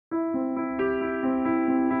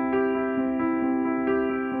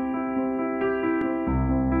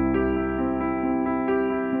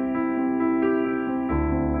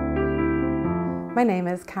My name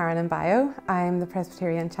is Karen Mbayo. I'm the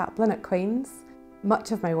Presbyterian chaplain at Queen's.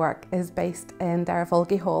 Much of my work is based in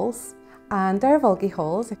Derryvolgie Halls, and Derryvolgie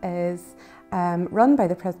Halls is run by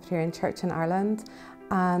the Presbyterian Church in Ireland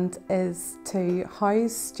and is to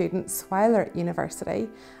house students while they're at university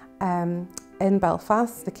in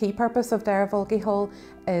Belfast. The key purpose of Derryvolgie Hall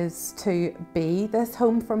is to be this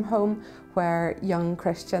home from home where young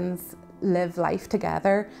Christians live life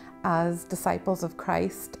together as disciples of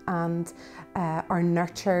Christ and are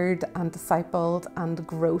nurtured and discipled and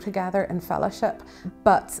grow together in fellowship.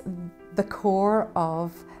 But the core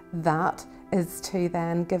of that is to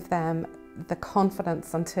then give them the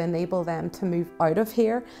confidence and to enable them to move out of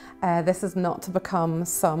here. This is not to become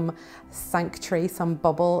some sanctuary, some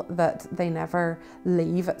bubble that they never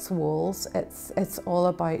leave its walls. It's all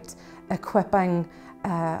about equipping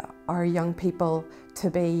our young people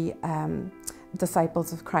to be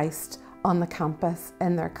disciples of Christ on the campus,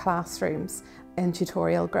 in their classrooms, in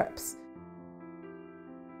tutorial groups.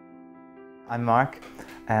 I'm Mark.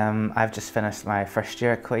 I've just finished my first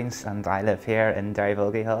year at Queen's and I live here in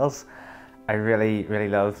Derryvolgie Halls. I really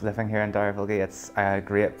love living here in Derryvolgie. It's a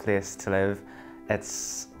great place to live.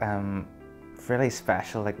 It's really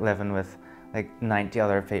special, like living with like 90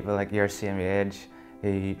 other people like your same age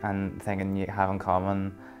who, and thinking you have in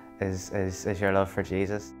common is your love for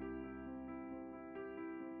Jesus.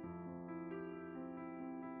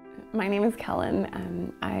 My name is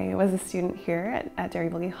Kellen. I was a student here at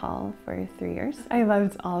Derryvolgie Hall for 3 years. I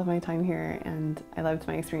loved all of my time here and I loved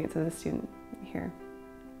my experience as a student here.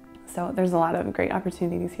 So there's a lot of great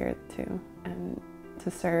opportunities here to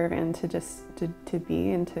serve and to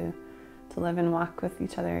be and to live and walk with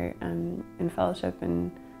each other in fellowship and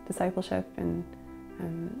discipleship, and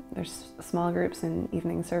there's small groups and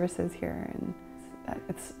evening services here, and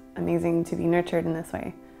it's amazing to be nurtured in this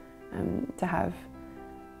way, to have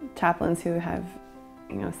chaplains who have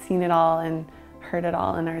seen it all and heard it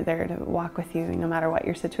all and are there to walk with you no matter what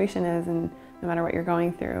your situation is and no matter what you're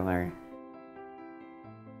going through.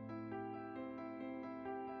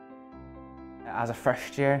 As a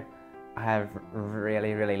first year, I have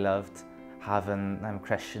really loved having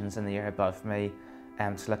Christians in the year above me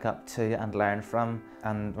to look up to and learn from.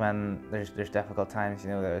 And when there's difficult times,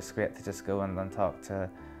 it's great to just go and talk to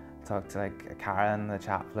like Karen, the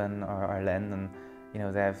chaplain, or Lynn, and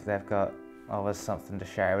they've got always something to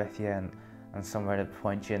share with you and somewhere to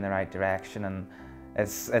point you in the right direction. And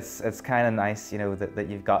it's kind of nice, that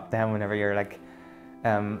you've got them whenever you're like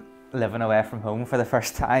living away from home for the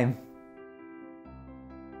first time.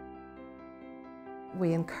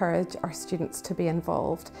 We encourage our students to be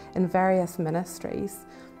involved in various ministries.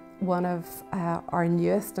 One of our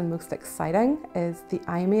newest and most exciting is the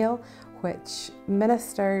iMeal, which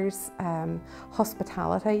ministers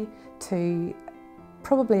hospitality to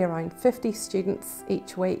probably around 50 students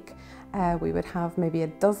each week. We would have maybe a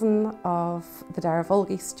dozen of the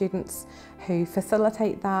Derryvolgie students who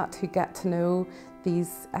facilitate that, who get to know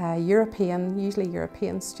these usually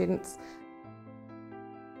European students.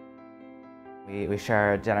 We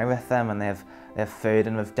share dinner with them, and they have food,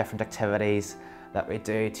 and we have different activities that we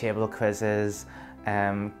do: table quizzes,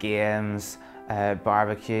 games,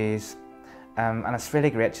 barbecues, and it's really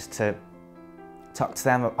great just to talk to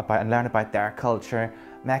them about and learn about their culture,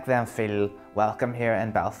 make them feel welcome here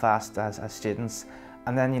in Belfast as students.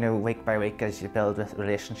 And then week by week, as you build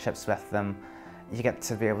relationships with them, you get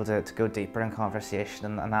to be able to go deeper in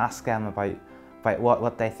conversation and ask them about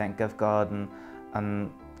what they think of God,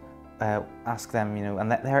 and ask them,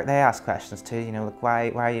 and they ask questions too, like why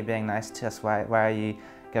are you being nice to us, why are you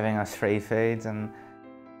giving us free foods? And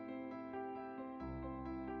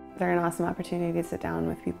they're an awesome opportunity to sit down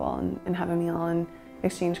with people and have a meal and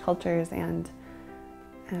exchange cultures and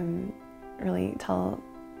really tell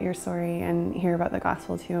your story and hear about the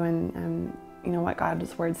gospel too, and what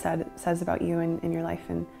God's word says about you and your life,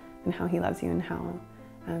 and how He loves you and how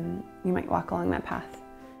you might walk along that path.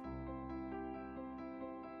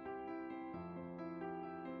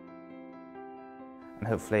 And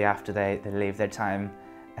hopefully after they leave their time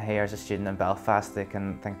here as a student in Belfast, they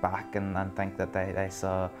can think back and think that they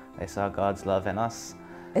saw God's love in us.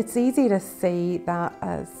 It's easy to see that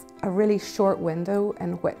as a really short window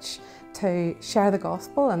in which to share the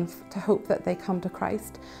gospel and to hope that they come to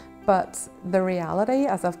Christ. But the reality,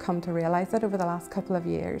 as I've come to realise it over the last couple of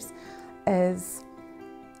years, is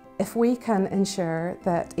if we can ensure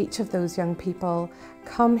that each of those young people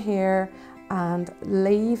come here and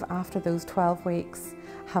leave after those 12 weeks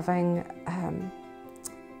having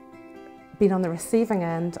been on the receiving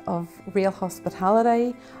end of real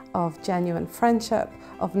hospitality, of genuine friendship,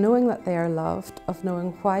 of knowing that they are loved, of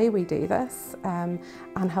knowing why we do this, and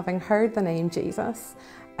having heard the name Jesus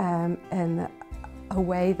in a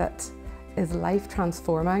way that is life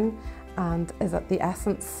transforming and is at the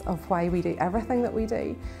essence of why we do everything that we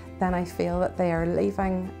do, then I feel that they are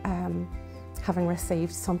leaving having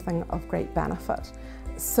received something of great benefit.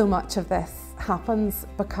 So much of this happens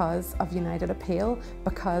because of United Appeal,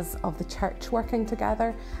 because of the church working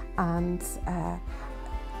together, and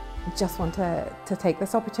just want to take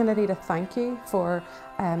this opportunity to thank you for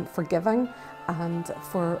giving and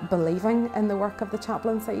for believing in the work of the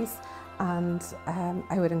chaplaincies. And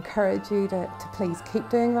I would encourage you to please keep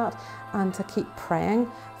doing that and to keep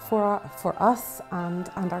praying for us and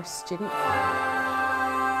our students.